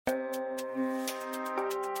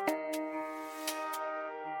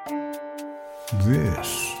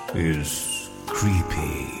This is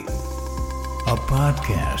Creepy, a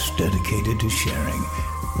podcast dedicated to sharing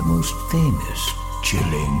the most famous,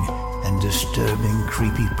 chilling, and disturbing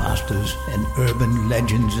creepypastas and urban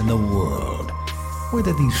legends in the world.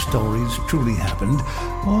 Whether these stories truly happened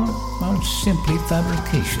or are simply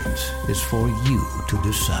fabrications is for you to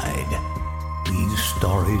decide. These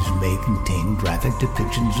stories may contain graphic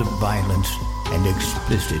depictions of violence and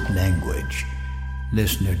explicit language.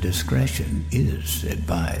 Listener discretion is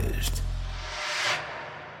advised.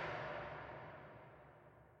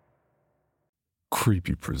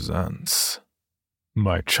 Creepy presents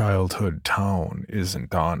My Childhood Town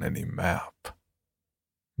Isn't on Any Map.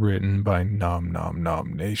 Written by Nom Nom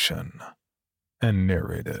Nom Nation and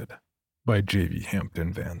narrated by J.V.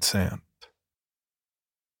 Hampton Van Sant.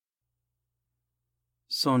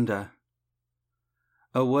 Sonder.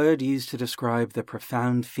 A word used to describe the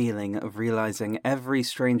profound feeling of realizing every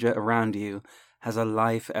stranger around you has a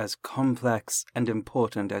life as complex and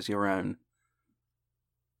important as your own.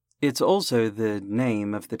 It's also the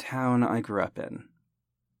name of the town I grew up in.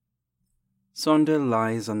 Sonder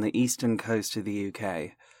lies on the eastern coast of the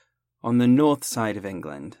UK, on the north side of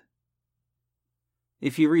England.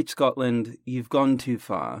 If you reach Scotland, you've gone too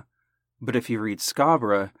far, but if you reach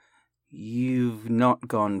Scarborough, you've not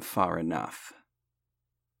gone far enough.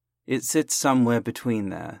 It sits somewhere between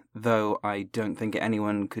there, though I don't think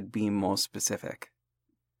anyone could be more specific.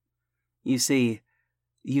 You see,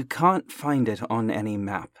 you can't find it on any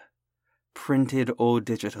map, printed or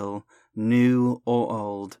digital, new or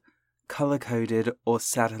old, color-coded or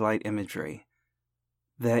satellite imagery.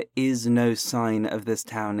 There is no sign of this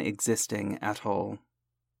town existing at all.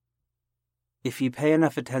 If you pay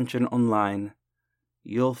enough attention online,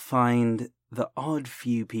 you'll find the odd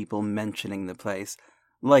few people mentioning the place,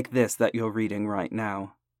 like this that you're reading right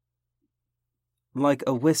now. Like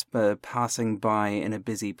a whisper passing by in a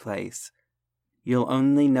busy place, you'll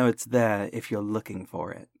only know it's there if you're looking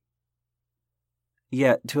for it.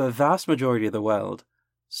 Yet, to a vast majority of the world,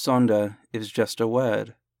 Sonder is just a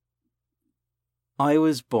word. I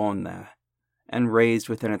was born there, and raised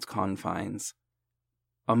within its confines.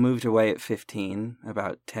 I moved away at 15,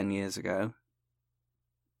 about 10 years ago.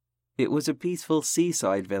 It was a peaceful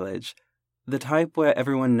seaside village, the type where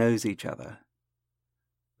everyone knows each other.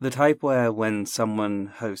 The type where, when someone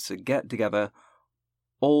hosts a get-together,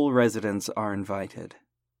 all residents are invited.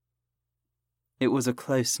 It was a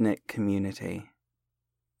close-knit community.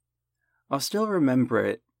 I'll still remember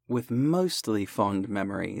it with mostly fond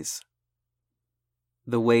memories.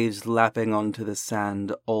 The waves lapping onto the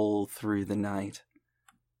sand all through the night.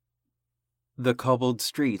 The cobbled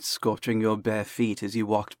streets scorching your bare feet as you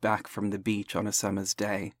walked back from the beach on a summer's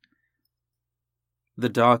day. The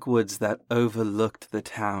dark woods that overlooked the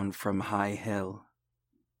town from High Hill.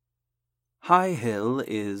 High Hill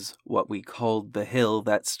is what we called the hill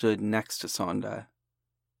that stood next to Sonder.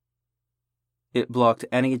 It blocked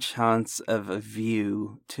any chance of a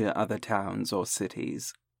view to other towns or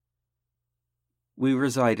cities. We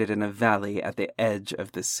resided in a valley at the edge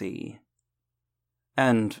of the sea.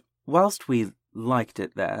 And whilst we liked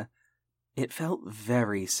it there, it felt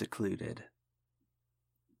very secluded.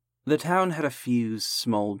 The town had a few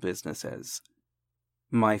small businesses.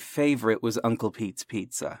 My favorite was Uncle Pete's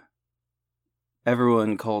Pizza.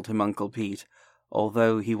 Everyone called him Uncle Pete,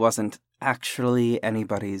 although he wasn't actually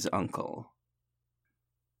anybody's uncle.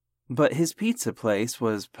 But his pizza place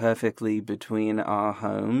was perfectly between our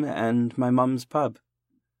home and my mum's pub.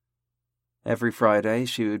 Every Friday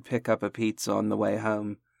she would pick up a pizza on the way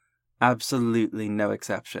home. Absolutely no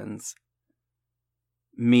exceptions.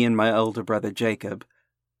 Me and my older brother Jacob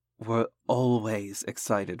were always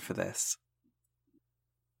excited for this.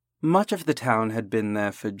 Much of the town had been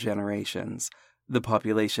there for generations, the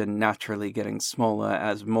population naturally getting smaller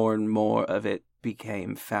as more and more of it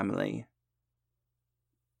became family.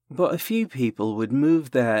 But a few people would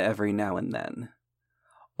move there every now and then.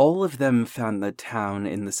 All of them found the town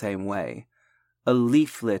in the same way, a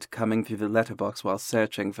leaflet coming through the letterbox while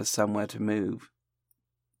searching for somewhere to move.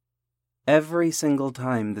 Every single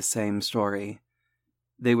time the same story.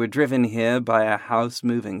 They were driven here by a house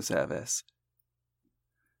moving service.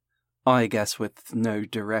 I guess with no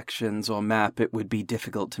directions or map it would be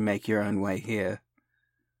difficult to make your own way here.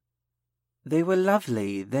 They were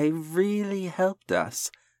lovely, they really helped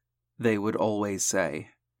us, they would always say.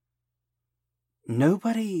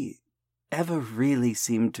 Nobody ever really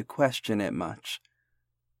seemed to question it much.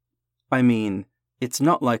 I mean, it's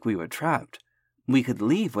not like we were trapped. We could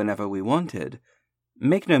leave whenever we wanted.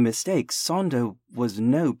 Make no mistake, Sonder was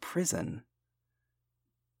no prison.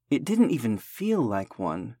 It didn't even feel like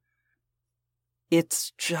one.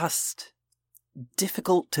 It's just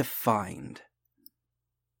difficult to find.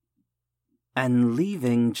 And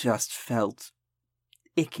leaving just felt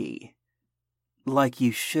icky, like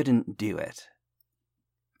you shouldn't do it.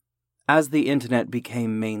 As the internet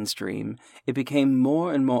became mainstream, it became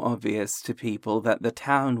more and more obvious to people that the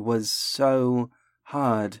town was so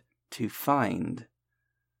hard to find.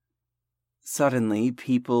 Suddenly,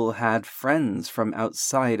 people had friends from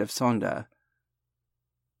outside of Sonder,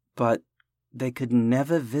 but they could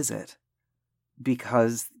never visit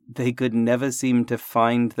because they could never seem to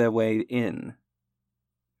find their way in.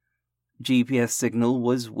 GPS signal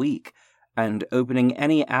was weak, and opening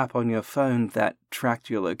any app on your phone that tracked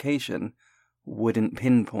your location wouldn't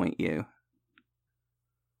pinpoint you.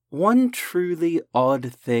 One truly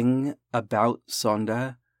odd thing about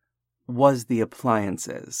Sonder was the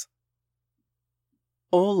appliances.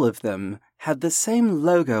 All of them had the same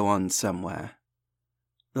logo on somewhere,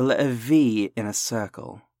 the letter V in a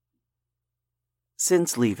circle.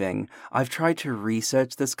 Since leaving, I've tried to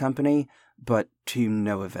research this company, but to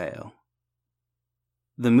no avail.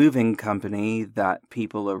 The moving company that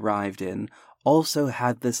people arrived in also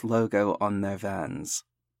had this logo on their vans.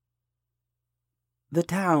 The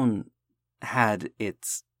town had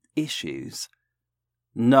its issues,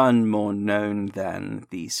 none more known than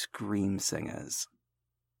the scream singers.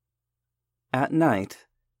 At night,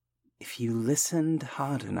 if you listened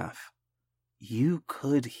hard enough, you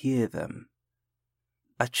could hear them.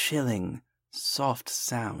 A chilling, soft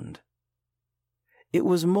sound. It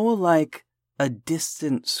was more like a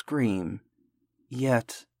distant scream,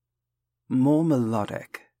 yet more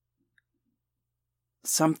melodic.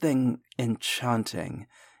 Something enchanting,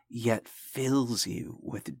 yet fills you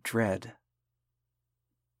with dread.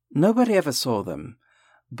 Nobody ever saw them,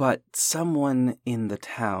 but someone in the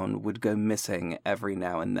town would go missing every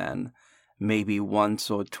now and then, maybe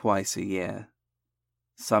once or twice a year.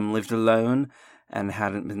 Some lived alone and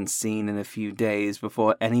hadn't been seen in a few days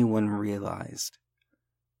before anyone realized.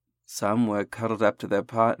 Some were cuddled up to their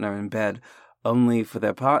partner in bed, only for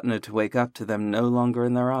their partner to wake up to them no longer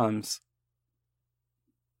in their arms.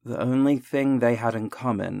 The only thing they had in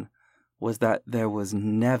common was that there was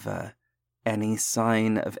never any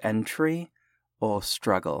sign of entry or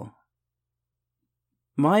struggle.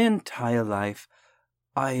 My entire life,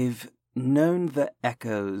 I've known the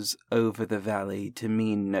echoes over the valley to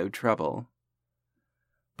mean no trouble.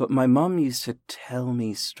 But my mum used to tell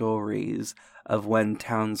me stories of when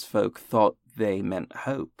townsfolk thought they meant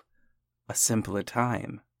hope, a simpler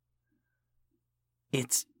time.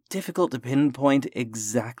 It's difficult to pinpoint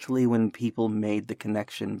exactly when people made the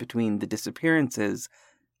connection between the disappearances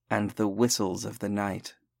and the whistles of the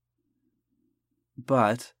night.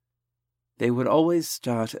 But they would always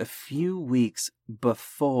start a few weeks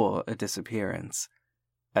before a disappearance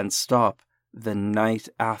and stop the night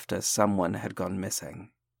after someone had gone missing.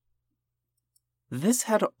 This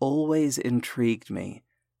had always intrigued me,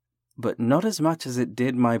 but not as much as it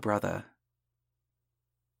did my brother.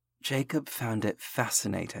 Jacob found it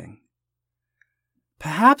fascinating.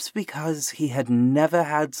 Perhaps because he had never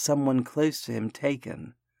had someone close to him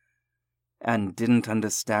taken, and didn't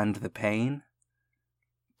understand the pain.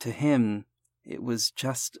 To him, it was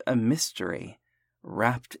just a mystery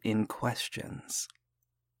wrapped in questions.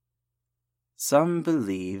 Some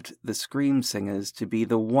believed the scream singers to be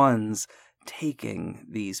the ones taking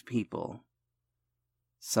these people.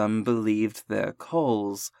 Some believed their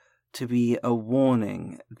calls to be a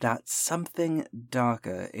warning that something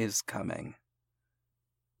darker is coming.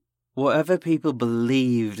 Whatever people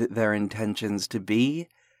believed their intentions to be,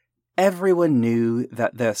 everyone knew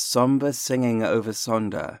that their somber singing over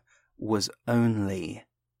Sonder was only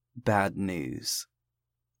bad news.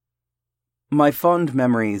 My fond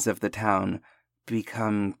memories of the town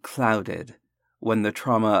become clouded when the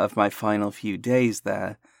trauma of my final few days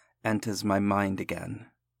there enters my mind again.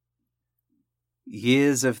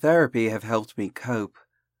 Years of therapy have helped me cope,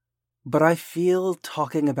 but I feel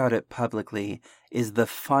talking about it publicly is the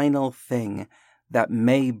final thing that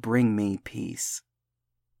may bring me peace.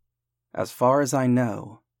 As far as I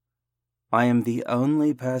know, I am the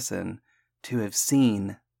only person to have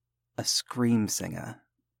seen a scream singer.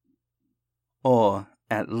 Or,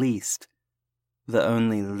 at least, the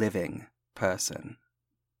only living person.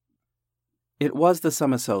 It was the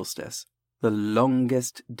summer solstice, the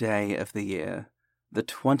longest day of the year, the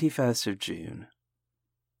 21st of June.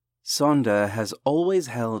 Sonder has always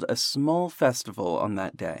held a small festival on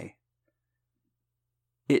that day.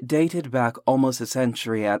 It dated back almost a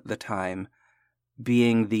century at the time,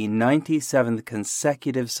 being the 97th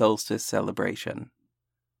consecutive solstice celebration.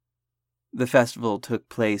 The festival took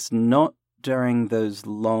place not during those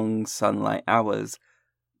long sunlight hours,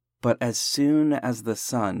 but as soon as the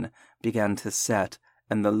sun began to set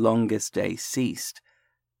and the longest day ceased,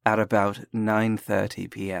 at about 9:30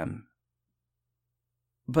 p.m.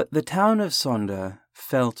 But the town of Sonder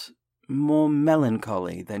felt more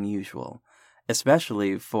melancholy than usual,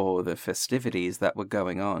 especially for the festivities that were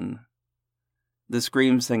going on. The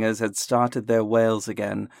scream singers had started their wails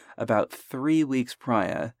again about 3 weeks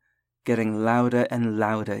prior, getting louder and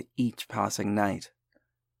louder each passing night.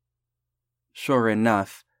 Sure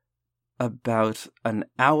enough, about an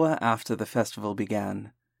hour after the festival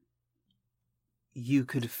began, you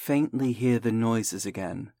could faintly hear the noises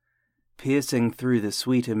again, piercing through the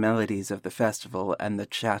sweeter melodies of the festival and the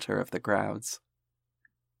chatter of the crowds.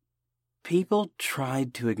 People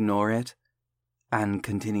tried to ignore it and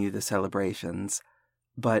continue the celebrations,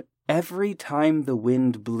 but every time the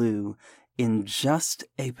wind blew in just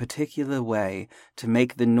a particular way to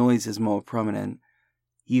make the noises more prominent,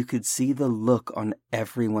 you could see the look on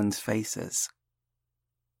everyone's faces.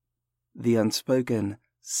 The unspoken,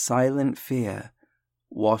 silent fear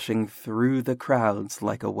washing through the crowds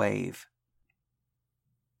like a wave.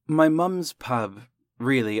 My mum's pub,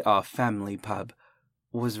 really our family pub,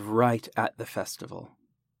 was right at the festival.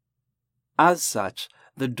 As such,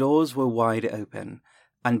 the doors were wide open,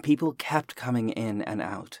 and people kept coming in and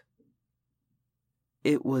out.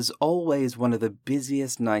 It was always one of the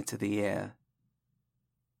busiest nights of the year.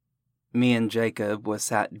 Me and Jacob were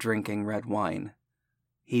sat drinking red wine.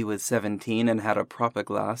 He was 17 and had a proper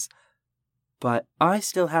glass, but I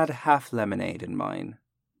still had half lemonade in mine.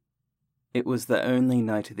 It was the only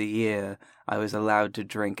night of the year I was allowed to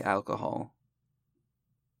drink alcohol.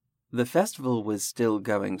 The festival was still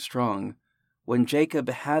going strong when Jacob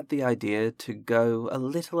had the idea to go a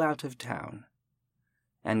little out of town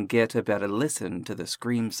and get a better listen to the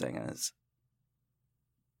scream singers.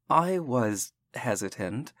 I was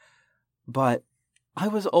hesitant, but I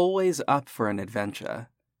was always up for an adventure,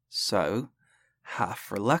 so,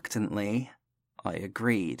 half reluctantly, I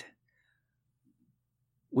agreed.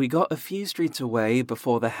 We got a few streets away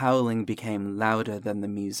before the howling became louder than the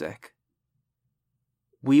music.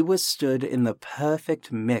 We were stood in the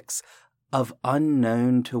perfect mix of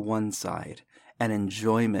unknown to one side and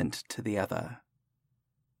enjoyment to the other.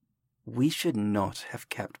 We should not have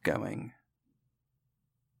kept going.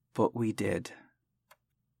 But we did.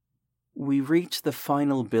 We reached the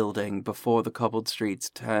final building before the cobbled streets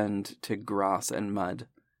turned to grass and mud,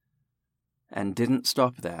 and didn't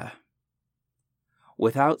stop there.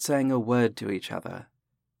 Without saying a word to each other,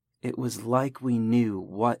 it was like we knew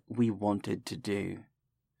what we wanted to do.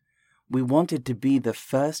 We wanted to be the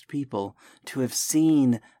first people to have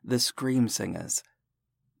seen the scream singers,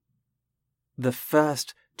 the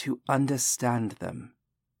first to understand them.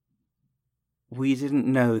 We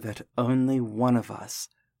didn't know that only one of us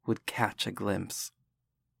would catch a glimpse.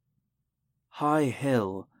 High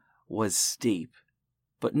Hill was steep,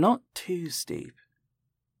 but not too steep.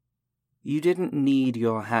 You didn't need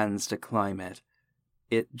your hands to climb it.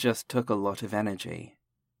 It just took a lot of energy.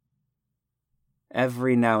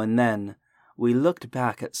 Every now and then, we looked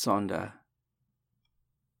back at Sonder.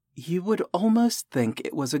 You would almost think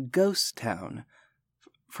it was a ghost town,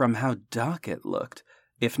 from how dark it looked,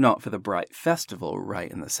 if not for the bright festival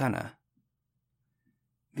right in the center.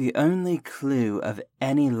 The only clue of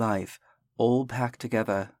any life all packed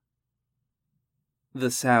together.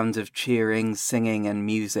 The sounds of cheering, singing, and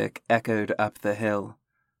music echoed up the hill.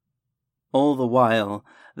 All the while,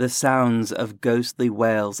 the sounds of ghostly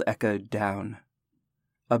wails echoed down.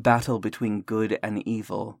 A battle between good and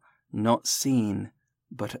evil, not seen,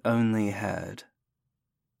 but only heard.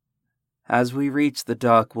 As we reached the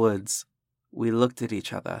dark woods, we looked at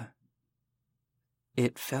each other.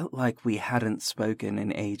 It felt like we hadn't spoken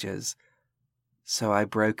in ages, so I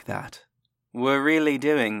broke that. We're really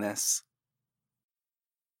doing this?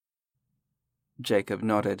 Jacob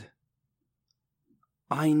nodded.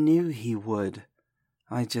 I knew he would.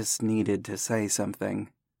 I just needed to say something.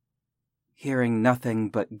 Hearing nothing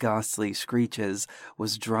but ghastly screeches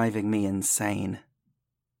was driving me insane.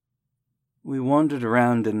 We wandered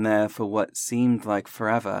around in there for what seemed like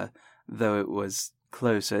forever, though it was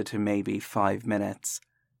closer to maybe 5 minutes.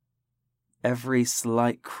 Every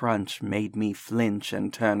slight crunch made me flinch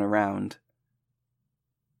and turn around.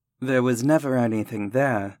 There was never anything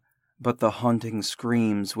there but the haunting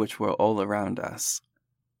screams which were all around us.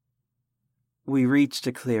 We reached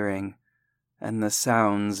a clearing, and the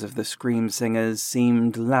sounds of the scream singers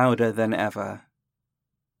seemed louder than ever.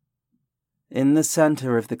 In the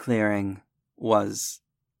center of the clearing was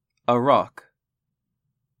a rock,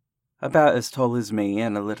 about as tall as me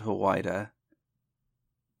and a little wider.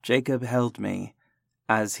 Jacob held me,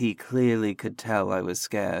 as he clearly could tell I was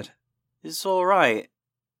scared. "It's all right.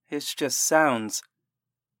 It's just sounds.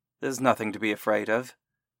 There's nothing to be afraid of.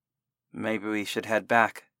 Maybe we should head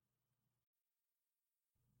back."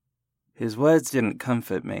 His words didn't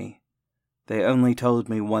comfort me. They only told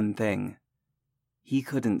me one thing. He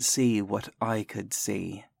couldn't see what I could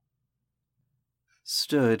see.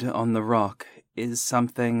 Stood on the rock is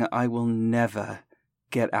something I will never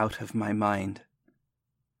get out of my mind.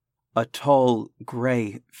 A tall,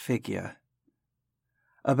 grey figure.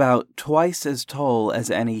 About twice as tall as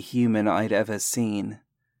any human I'd ever seen.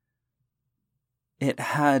 It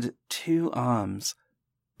had 2 arms,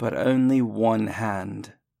 but only 1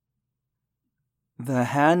 hand. The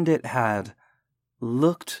hand it had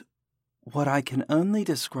looked what I can only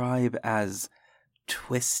describe as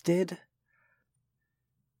twisted.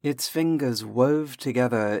 Its fingers wove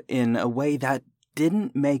together in a way that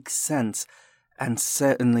didn't make sense and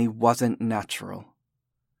certainly wasn't natural.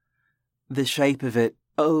 The shape of it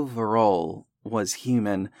overall was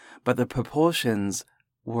human, but the proportions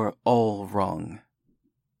were all wrong.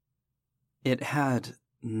 It had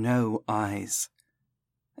no eyes.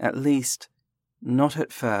 At least, not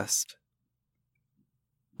at first.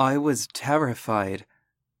 I was terrified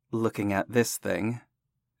looking at this thing.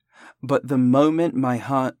 But the moment my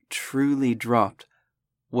heart truly dropped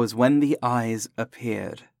was when the eyes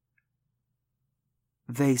appeared.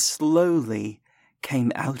 They slowly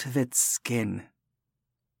came out of its skin.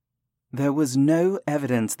 There was no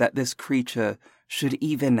evidence that this creature should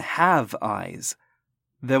even have eyes.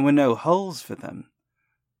 There were no holes for them.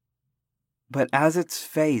 But as its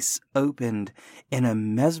face opened in a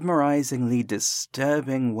mesmerizingly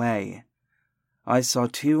disturbing way, I saw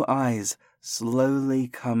 2 eyes slowly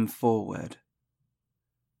come forward.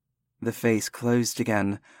 The face closed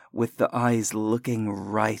again, with the eyes looking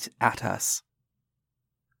right at us.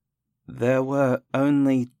 There were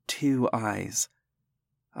only 2 eyes.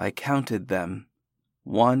 I counted them.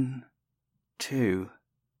 1, 2.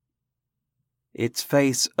 Its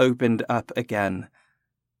face opened up again,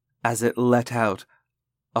 as it let out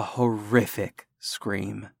a horrific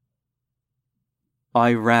scream.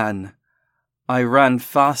 I ran. I ran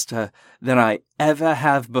faster than I ever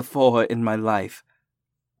have before in my life,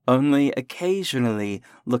 only occasionally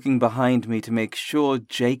looking behind me to make sure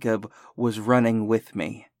Jacob was running with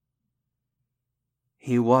me.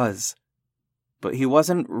 He was, but he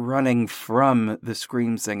wasn't running from the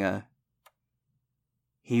scream singer.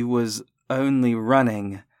 He was only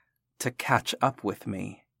running to catch up with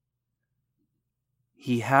me.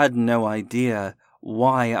 He had no idea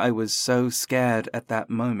why I was so scared at that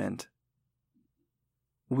moment.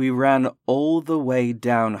 We ran all the way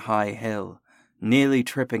down High Hill, nearly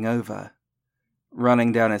tripping over.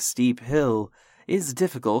 Running down a steep hill is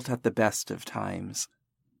difficult at the best of times.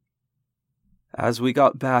 As we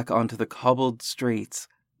got back onto the cobbled streets,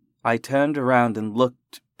 I turned around and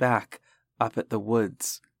looked back up at the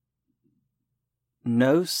woods.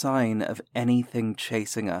 No sign of anything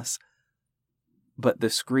chasing us, but the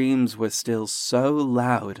screams were still so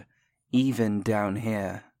loud, even down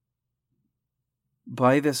here.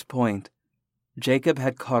 By this point, Jacob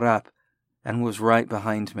had caught up and was right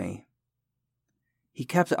behind me. He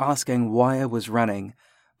kept asking why I was running,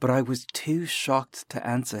 but I was too shocked to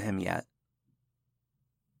answer him yet.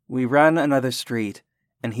 We ran another street,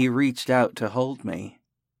 and he reached out to hold me.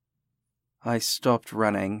 I stopped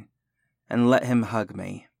running and let him hug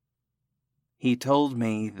me. He told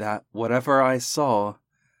me that whatever I saw,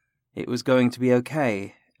 it was going to be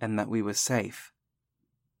okay and that we were safe.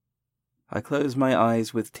 I closed my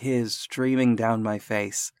eyes with tears streaming down my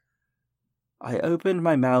face. I opened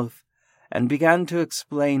my mouth and began to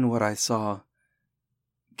explain what I saw,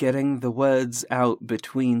 getting the words out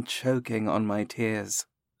between choking on my tears.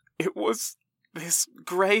 "It was this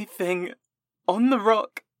grey thing on the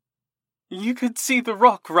rock. You could see the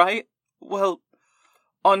rock, right? Well,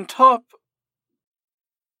 on top."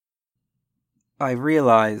 I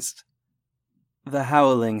realized the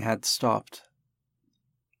howling had stopped.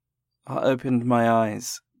 I opened my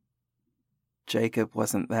eyes. Jacob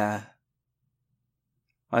wasn't there.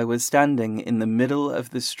 I was standing in the middle of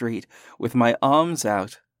the street with my arms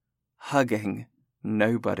out, hugging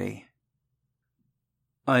nobody.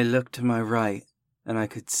 I looked to my right and I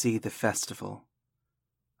could see the festival.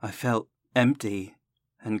 I felt empty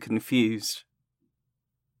and confused.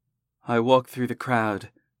 I walked through the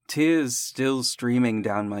crowd, tears still streaming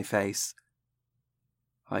down my face.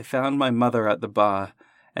 I found my mother at the bar,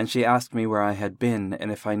 and she asked me where I had been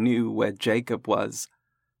and if I knew where Jacob was.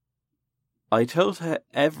 I told her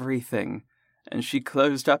everything, and she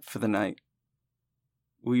closed up for the night.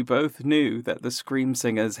 we both knew that the scream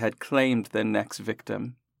singers had claimed their next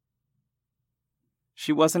victim.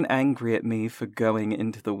 She wasn't angry at me for going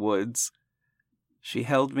into the woods. She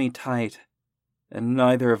held me tight, and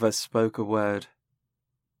neither of us spoke a word.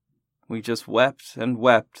 We just wept and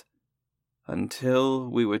wept, until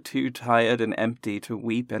we were too tired and empty to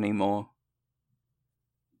weep anymore.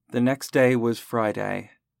 The next day was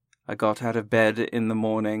Friday. I got out of bed in the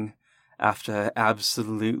morning after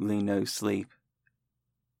absolutely no sleep.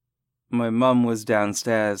 My mum was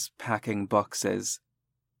downstairs packing boxes.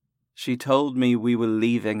 She told me we were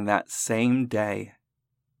leaving that same day.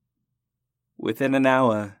 Within an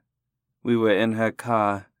hour, we were in her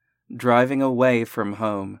car, driving away from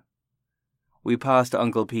home. We passed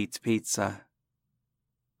Uncle Pete's Pizza.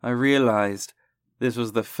 I realized this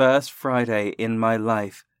was the first Friday in my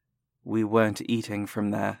life we weren't eating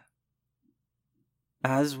from there.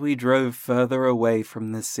 As we drove further away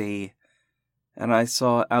from the sea, and I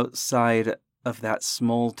saw outside of that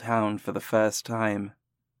small town for the first time,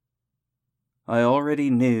 I already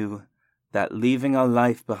knew that leaving our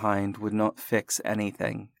life behind would not fix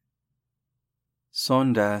anything.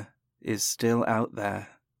 Sonder is still out there.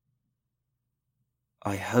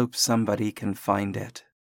 I hope somebody can find it.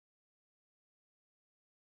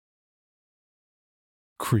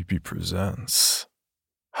 Creepy presents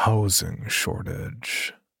Housing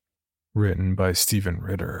Shortage, written by Stephen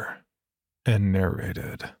Ritter and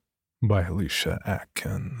narrated by Alicia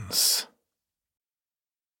Atkins.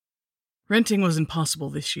 Renting was impossible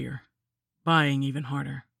this year, buying even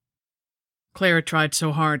harder. Claire tried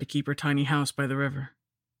so hard to keep her tiny house by the river,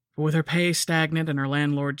 but with her pay stagnant and her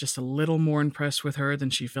landlord just a little more impressed with her than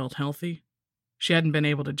she felt healthy, she hadn't been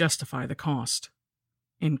able to justify the cost,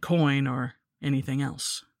 in coin or anything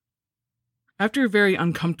else. After a very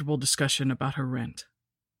uncomfortable discussion about her rent,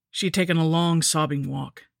 she had taken a long, sobbing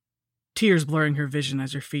walk, tears blurring her vision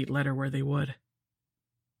as her feet led her where they would.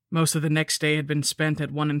 Most of the next day had been spent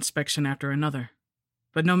at one inspection after another,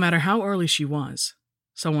 but no matter how early she was,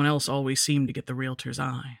 someone else always seemed to get the realtor's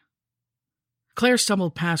eye. Claire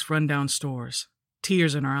stumbled past rundown stores,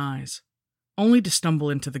 tears in her eyes, only to stumble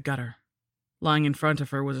into the gutter. Lying in front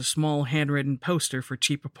of her was a small handwritten poster for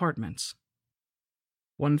cheap apartments.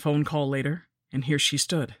 One phone call later, and here she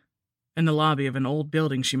stood, in the lobby of an old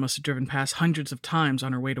building she must have driven past hundreds of times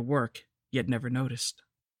on her way to work, yet never noticed.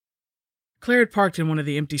 Claire had parked in one of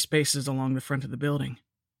the empty spaces along the front of the building,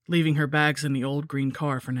 leaving her bags in the old green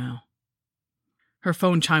car for now. Her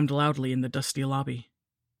phone chimed loudly in the dusty lobby,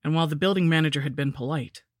 and while the building manager had been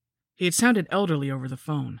polite, he had sounded elderly over the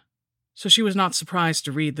phone, so she was not surprised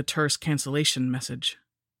to read the terse cancellation message.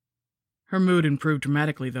 Her mood improved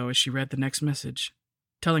dramatically, though, as she read the next message,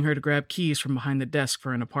 telling her to grab keys from behind the desk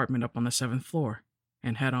for an apartment up on the 7th floor,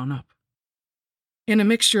 and head on up. In a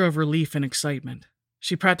mixture of relief and excitement,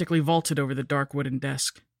 she practically vaulted over the dark wooden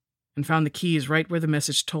desk, and found the keys right where the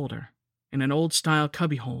message told her, in an old-style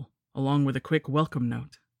cubbyhole, along with a quick welcome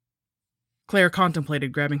note. Claire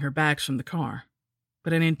contemplated grabbing her bags from the car,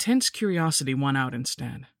 but an intense curiosity won out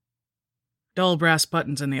instead. Dull brass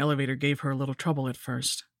buttons in the elevator gave her a little trouble at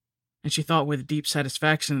first, and she thought with deep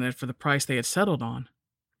satisfaction that for the price they had settled on,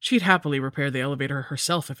 she'd happily repair the elevator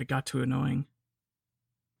herself if it got too annoying.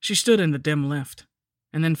 She stood in the dim lift,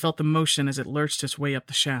 and then felt the motion as it lurched its way up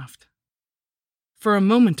the shaft. For a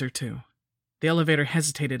moment or two, the elevator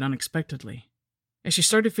hesitated unexpectedly, as she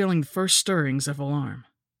started feeling the first stirrings of alarm.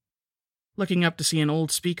 Looking up to see an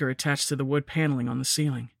old speaker attached to the wood paneling on the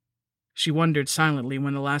ceiling, she wondered silently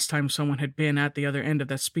when the last time someone had been at the other end of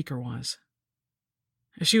that speaker was.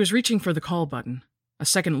 As she was reaching for the call button, a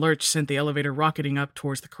second lurch sent the elevator rocketing up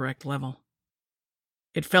towards the correct level.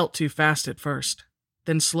 It felt too fast at first,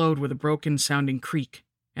 then slowed with a broken-sounding creak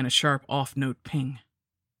and a sharp off-note ping.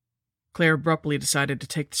 Claire abruptly decided to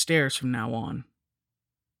take the stairs from now on.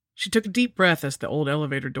 She took a deep breath as the old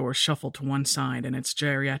elevator door shuffled to one side in its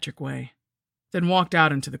geriatric way, then walked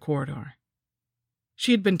out into the corridor.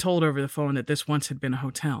 She had been told over the phone that this once had been a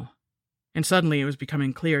hotel, and suddenly it was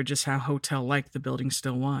becoming clear just how hotel-like the building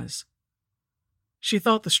still was. She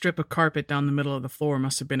thought the strip of carpet down the middle of the floor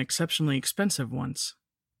must have been exceptionally expensive once,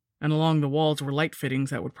 and along the walls were light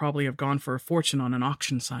fittings that would probably have gone for a fortune on an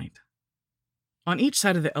auction site. On each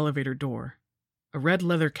side of the elevator door, a red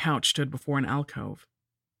leather couch stood before an alcove,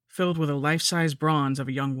 filled with a life-size bronze of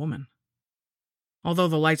a young woman. Although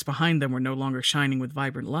the lights behind them were no longer shining with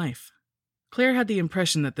vibrant life, Claire had the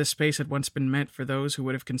impression that this space had once been meant for those who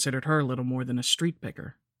would have considered her little more than a street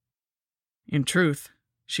beggar. In truth,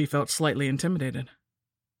 she felt slightly intimidated.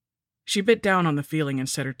 She bit down on the feeling and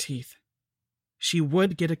set her teeth. She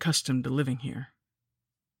would get accustomed to living here.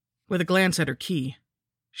 With a glance at her key,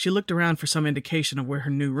 she looked around for some indication of where her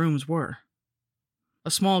new rooms were.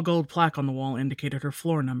 A small gold plaque on the wall indicated her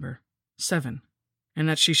floor number, 7, and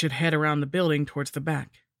that she should head around the building towards the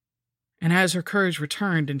back. And as her courage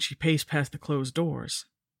returned and she paced past the closed doors,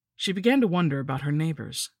 she began to wonder about her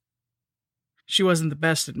neighbors. She wasn't the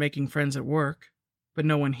best at making friends at work, but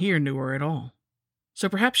no one here knew her at all, so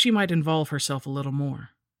perhaps she might involve herself a little more.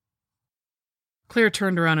 Claire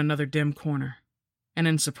turned around another dim corner, and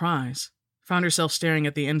in surprise, found herself staring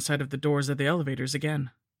at the inside of the doors of the elevators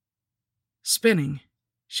again. Spinning,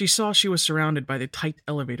 she saw she was surrounded by the tight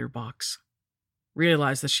elevator box.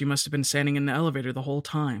 Realized that she must have been standing in the elevator the whole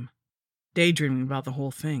time, daydreaming about the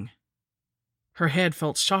whole thing. Her head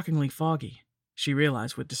felt shockingly foggy, she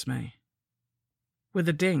realized with dismay. With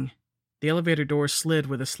a ding, the elevator door slid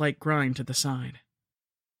with a slight grind to the side.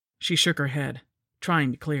 She shook her head,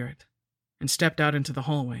 trying to clear it, and stepped out into the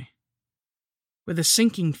hallway. With a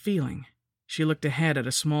sinking feeling, she looked ahead at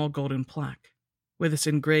a small golden plaque, with its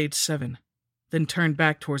engraved 7, then turned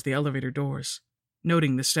back towards the elevator doors,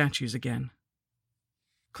 noting the statues again.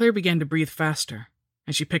 Claire began to breathe faster,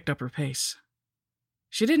 and she picked up her pace.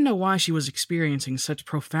 She didn't know why she was experiencing such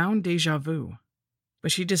profound déjà vu,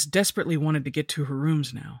 but she just desperately wanted to get to her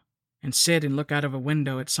rooms now, and sit and look out of a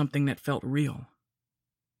window at something that felt real.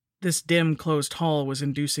 This dim, closed hall was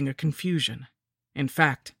inducing a confusion, in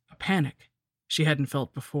fact, a panic, she hadn't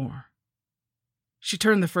felt before. She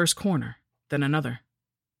turned the first corner, then another,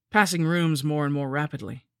 passing rooms more and more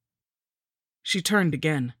rapidly. She turned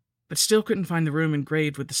again, but still couldn't find the room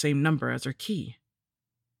engraved with the same number as her key.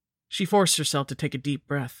 She forced herself to take a deep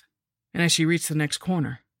breath, and as she reached the next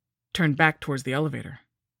corner, turned back towards the elevator,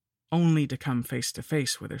 only to come face to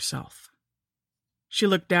face with herself. She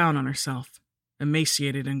looked down on herself,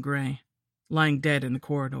 emaciated and gray, lying dead in the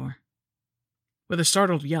corridor. With a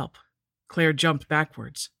startled yelp, Claire jumped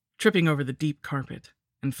backwards, tripping over the deep carpet,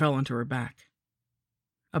 and fell onto her back.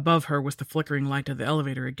 Above her was the flickering light of the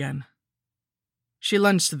elevator again. She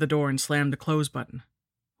lunged to the door and slammed the close button,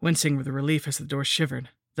 wincing with relief as the door shivered,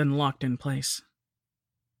 then locked in place.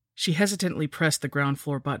 She hesitantly pressed the ground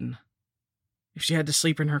floor button. If she had to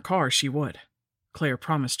sleep in her car, she would, Claire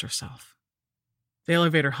promised herself. The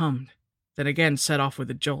elevator hummed, then again set off with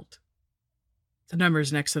a jolt. The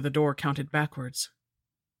numbers next to the door counted backwards.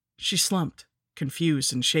 She slumped,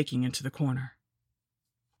 confused and shaking, into the corner.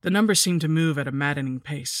 The numbers seemed to move at a maddening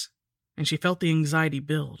pace, and she felt the anxiety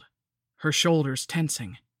build, her shoulders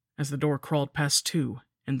tensing as the door crawled past 2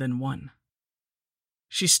 and then 1.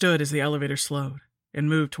 She stood as the elevator slowed and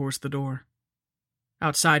moved towards the door.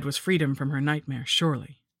 Outside was freedom from her nightmare,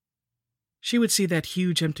 surely. She would see that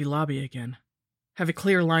huge empty lobby again, have a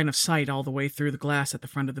clear line of sight all the way through the glass at the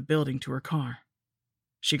front of the building to her car.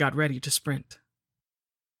 She got ready to sprint.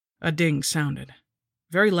 A ding sounded,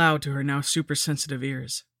 very loud to her now super-sensitive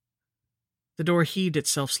ears. The door heaved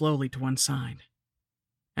itself slowly to one side,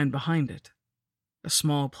 and behind it, a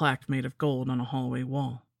small plaque made of gold on a hallway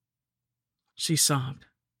wall. She sobbed,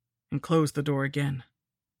 and closed the door again,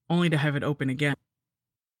 only to have it open again.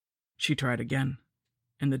 She tried again,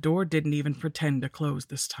 and the door didn't even pretend to close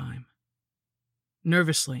this time.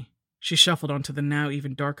 Nervously, she shuffled onto the now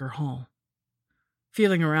even darker hall.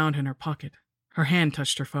 Feeling around in her pocket, her hand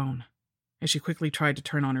touched her phone, as she quickly tried to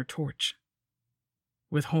turn on her torch.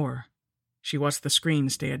 With horror, she watched the screen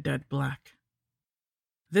stay a dead black.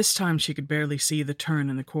 This time she could barely see the turn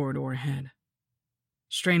in the corridor ahead.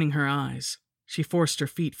 Straining her eyes, she forced her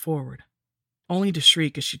feet forward, only to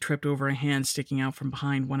shriek as she tripped over a hand sticking out from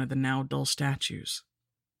behind one of the now dull statues.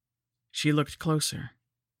 She looked closer.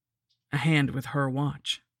 A hand with her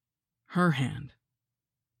watch. Her hand.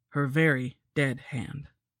 Her very dead hand.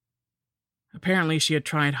 Apparently she had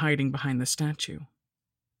tried hiding behind the statue.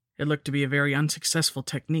 It looked to be a very unsuccessful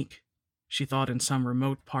technique, she thought in some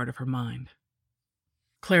remote part of her mind.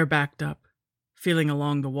 Claire backed up, feeling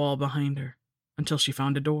along the wall behind her, until she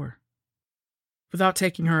found a door. Without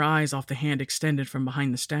taking her eyes off the hand extended from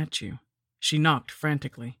behind the statue, she knocked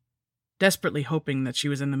frantically, desperately hoping that she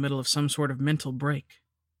was in the middle of some sort of mental break,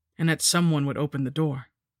 and that someone would open the door,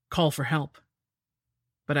 call for help.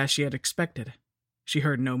 But as she had expected, she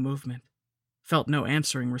heard no movement, felt no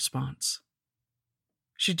answering response.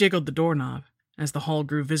 She jiggled the doorknob as the hall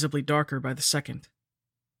grew visibly darker by the second.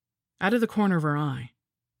 Out of the corner of her eye,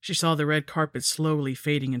 she saw the red carpet slowly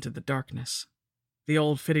fading into the darkness, the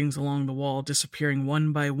old fittings along the wall disappearing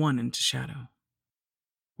one by one into shadow.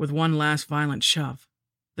 With one last violent shove,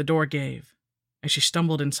 the door gave, as she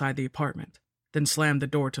stumbled inside the apartment, then slammed the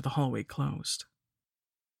door to the hallway closed.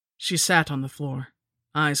 She sat on the floor,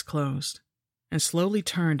 eyes closed, and slowly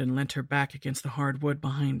turned and leant her back against the hard wood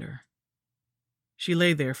behind her. She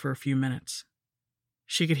lay there for a few minutes.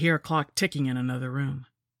 She could hear a clock ticking in another room,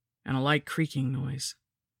 and a light creaking noise.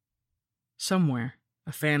 Somewhere,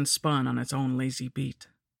 a fan spun on its own lazy beat.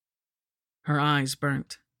 Her eyes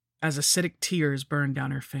burnt, as acidic tears burned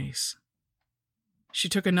down her face. She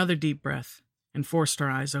took another deep breath and forced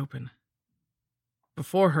her eyes open.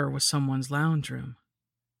 Before her was someone's lounge room.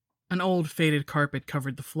 An old faded carpet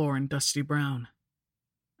covered the floor in dusty brown.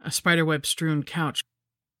 A spiderweb-strewn couch,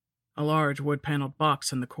 a large wood-paneled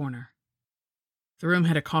box in the corner. The room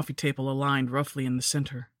had a coffee table aligned roughly in the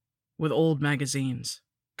center, with old magazines,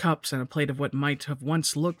 cups, and a plate of what might have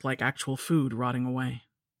once looked like actual food rotting away.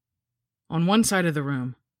 On one side of the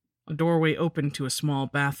room, a doorway opened to a small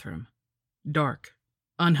bathroom, dark,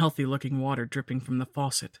 unhealthy-looking water dripping from the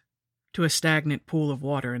faucet, to a stagnant pool of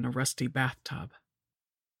water in a rusty bathtub.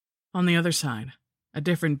 On the other side, a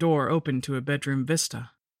different door opened to a bedroom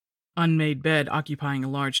vista, unmade bed occupying a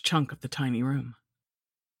large chunk of the tiny room.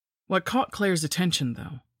 What caught Claire's attention,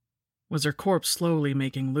 though, was her corpse slowly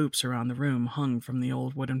making loops around the room hung from the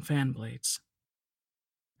old wooden fan blades.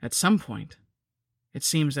 At some point, it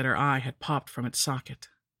seems that her eye had popped from its socket.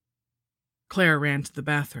 Claire ran to the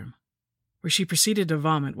bathroom, where she proceeded to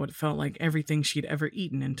vomit what felt like everything she'd ever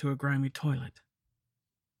eaten into a grimy toilet.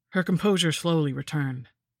 Her composure slowly returned,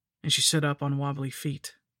 and she stood up on wobbly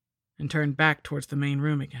feet and turned back towards the main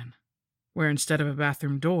room again, where instead of a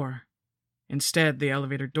bathroom door, the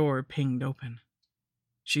elevator door pinged open.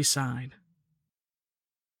 She sighed.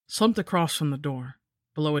 Slumped across from the door,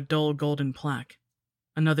 below a dull golden plaque,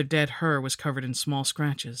 another dead her was covered in small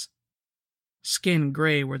scratches, skin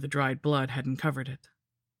gray where the dried blood hadn't covered it.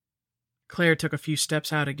 Claire took a few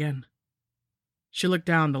steps out again. She looked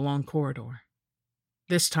down the long corridor,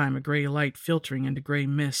 this time a gray light filtering into gray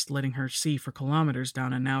mist, letting her see for kilometers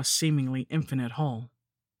down a now seemingly infinite hall.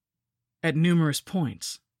 At numerous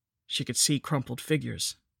points, she could see crumpled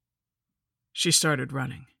figures. She started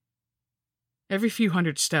running. Every few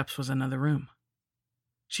hundred steps was another room.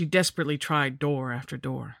 She desperately tried door after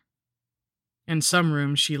door. In some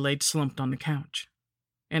rooms she laid slumped on the couch.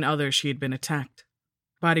 In others she had been attacked,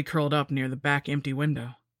 body curled up near the back empty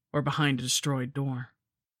window or behind a destroyed door.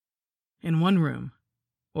 In one room,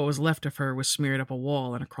 what was left of her was smeared up a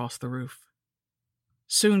wall and across the roof.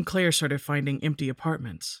 Soon Claire started finding empty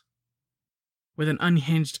apartments. With an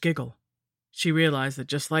unhinged giggle, she realized that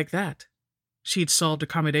just like that, she'd solved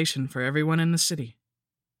accommodation for everyone in the city,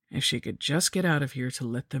 if she could just get out of here to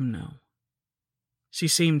let them know. She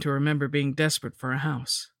seemed to remember being desperate for a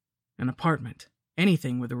house, an apartment,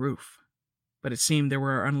 anything with a roof, but it seemed there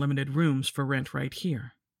were unlimited rooms for rent right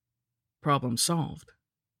here. Problem solved,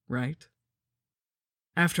 right?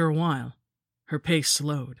 After a while, her pace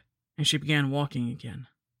slowed, and she began walking again.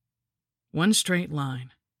 One straight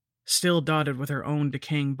line, still dotted with her own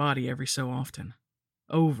decaying body every so often,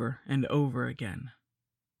 over and over again.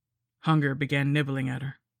 Hunger began nibbling at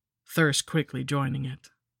her, thirst quickly joining it.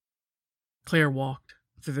 Claire walked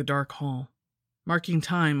through the dark hall, marking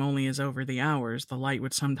time only as over the hours the light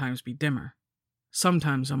would sometimes be dimmer,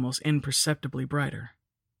 sometimes almost imperceptibly brighter.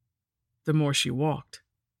 The more she walked,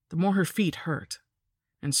 the more her feet hurt,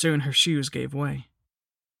 and soon her shoes gave way.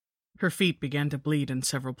 Her feet began to bleed in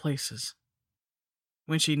several places.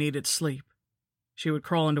 When she needed sleep, she would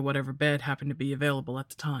crawl into whatever bed happened to be available at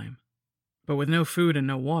the time. But with no food and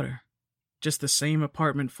no water, just the same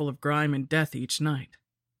apartment full of grime and death each night,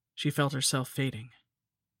 she felt herself fading.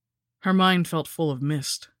 Her mind felt full of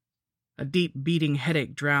mist. A deep beating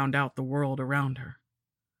headache drowned out the world around her,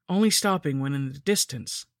 only stopping when in the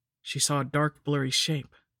distance she saw a dark, blurry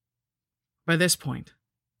shape. By this point,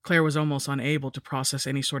 Claire was almost unable to process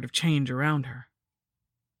any sort of change around her.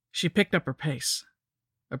 She picked up her pace,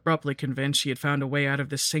 abruptly convinced she had found a way out of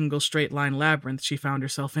this single straight-line labyrinth she found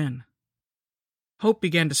herself in. Hope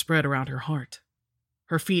began to spread around her heart.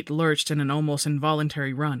 Her feet lurched in an almost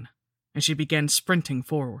involuntary run, and she began sprinting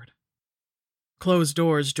forward. Closed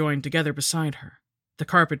doors joined together beside her, the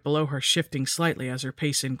carpet below her shifting slightly as her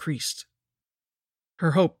pace increased.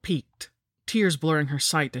 Her hope peaked, tears blurring her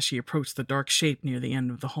sight as she approached the dark shape near the end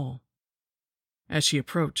of the hall. As she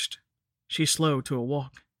approached, she slowed to a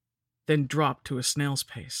walk, then dropped to a snail's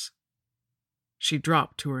pace. She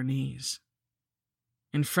dropped to her knees.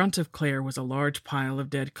 In front of Claire was a large pile of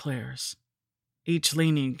dead Claires, each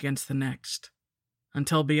leaning against the next,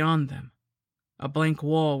 until beyond them, a blank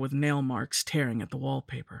wall with nail marks tearing at the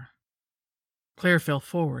wallpaper. Claire fell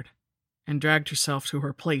forward and dragged herself to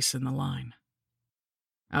her place in the line.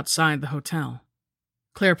 Outside the hotel,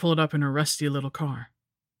 Claire pulled up in her rusty little car,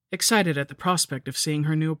 excited at the prospect of seeing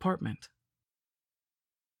her new apartment.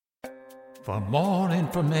 For more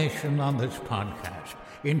information on this podcast,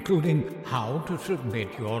 including how to submit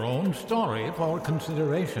your own story for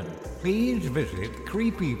consideration, please visit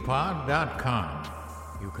creepypod.com.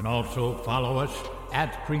 You can also follow us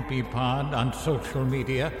at CreepyPod on social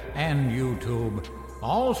media and YouTube.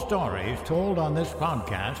 All stories told on this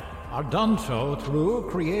podcast are done so through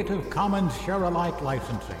Creative Commons Share-alike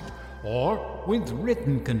licensing or with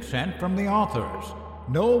written consent from the authors.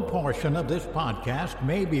 No portion of this podcast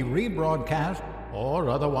may be rebroadcast or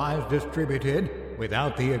otherwise distributed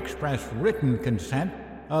without the express written consent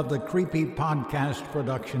of the Creepy Podcast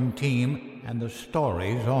production team and the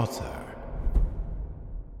story's author.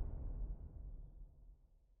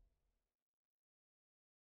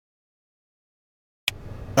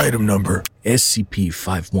 Item number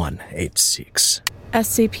SCP-5186.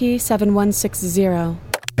 SCP-7160.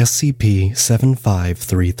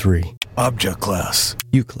 SCP-7533. Object Class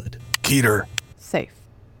Euclid. Keter. Safe.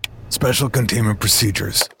 Special Containment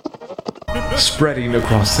Procedures. Spreading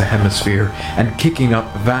across the hemisphere and kicking up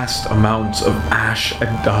vast amounts of ash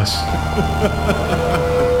and dust.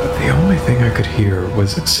 The only thing I could hear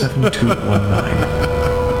was at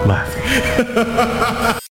 7219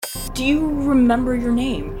 laughing. Do you remember your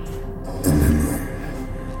name?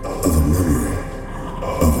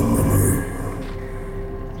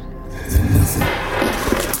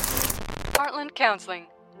 Heartland Counseling.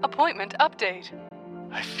 Appointment update.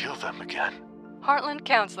 I feel them again. Heartland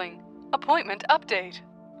Counseling. Appointment update.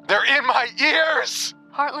 They're in my ears!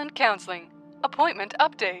 Heartland Counseling. Appointment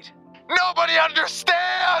update. Nobody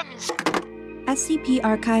understands! SCP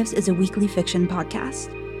Archives is a weekly fiction podcast.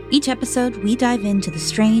 Each episode, we dive into the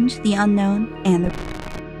strange, the unknown, and the...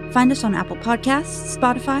 Find us on Apple Podcasts,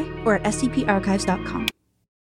 Spotify, or at scparchives.com.